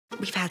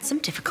we've had some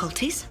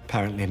difficulties.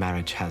 Apparently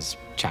marriage has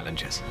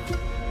challenges.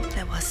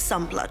 There was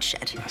some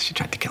bloodshed. She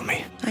tried to kill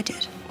me. I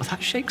did. Well,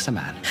 that shakes a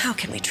man. How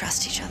can we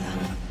trust each other?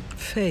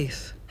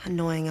 Faith.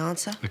 Annoying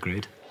answer.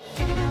 Agreed.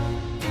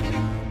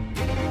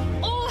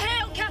 All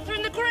hail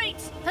Catherine the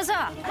Great!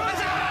 Huzzah!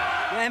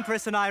 The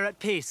Empress and I are at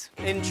peace.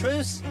 In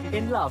truce,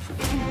 in love.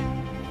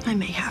 I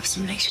may have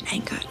some latent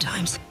anger at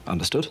times.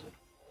 Understood.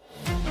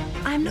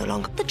 I'm no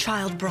longer the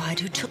child bride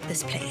who took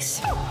this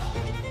place.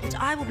 But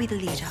I will be the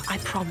leader I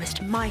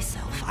promised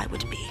myself I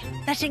would be.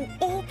 Letting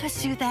all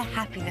pursue their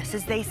happiness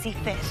as they see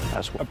fit.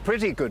 That's a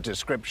pretty good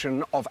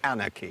description of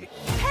anarchy.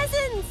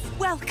 Peasants!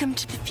 Welcome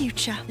to the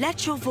future.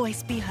 Let your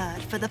voice be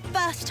heard for the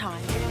first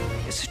time.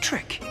 It's a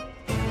trick.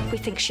 We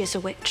think she is a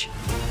witch.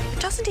 It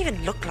doesn't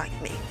even look like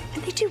me.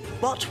 And they do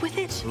what with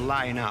it?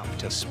 Line up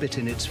to spit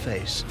in its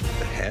face.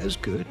 The hair's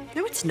good.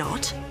 No, it's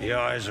not. The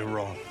eyes are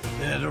wrong.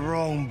 They're the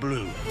wrong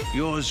blue.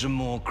 Yours are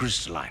more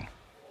crystalline.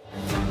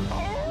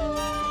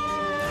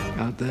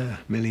 Out there,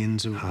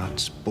 millions of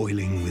hearts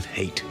boiling with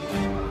hate.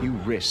 You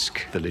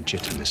risk the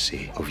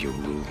legitimacy of your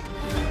rule.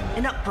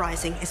 An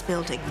uprising is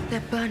building.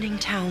 They're burning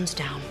towns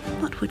down.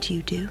 What would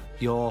you do?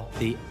 You're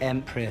the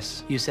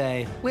Empress. You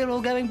say, we're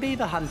all going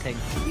beaver hunting.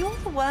 You're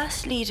the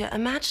worst leader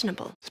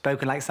imaginable.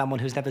 Spoken like someone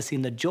who's never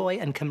seen the joy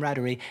and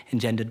camaraderie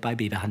engendered by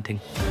beaver hunting.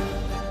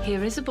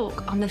 Here is a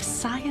book on the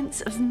science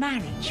of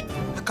marriage.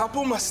 A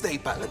couple must stay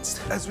balanced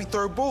as we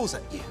throw balls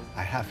at you.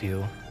 I have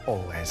you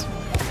always.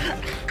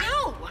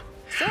 Ow!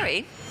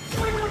 Sorry.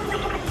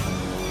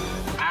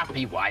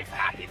 Happy wife,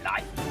 happy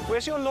life.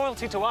 Where's your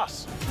loyalty to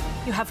us?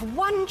 You have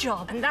one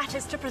job, and that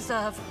is to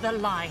preserve the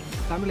line.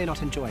 I'm really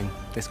not enjoying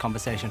this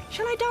conversation.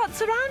 Shall I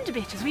dance around a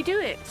bit as we do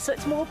it, so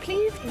it's more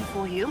pleasing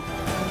for you?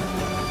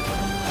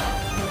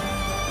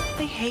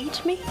 They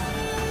hate me?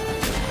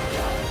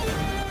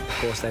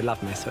 Of course, they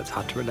love me, so it's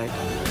hard to relate.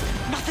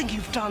 Nothing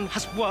you've done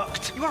has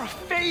worked. You are a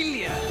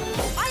failure.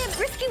 I am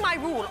risking my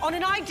rule on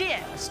an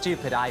idea. A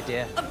stupid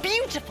idea. A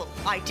beautiful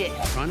idea.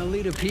 Trying to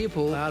lead a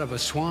people out of a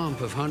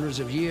swamp of hundreds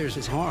of years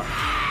is hard.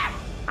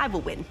 I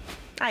will win.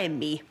 I am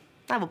me.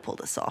 I will pull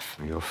this off.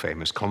 Your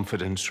famous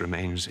confidence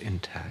remains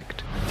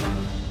intact.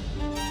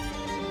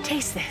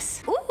 Taste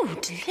this. Ooh,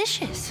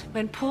 delicious.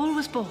 When Paul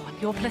was born,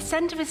 your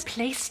placenta was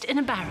placed in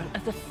a barrel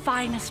of the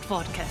finest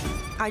vodka.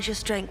 I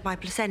just drank my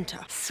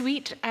placenta.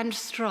 Sweet and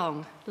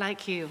strong,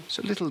 like you. It's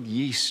a little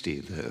yeasty,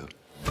 though.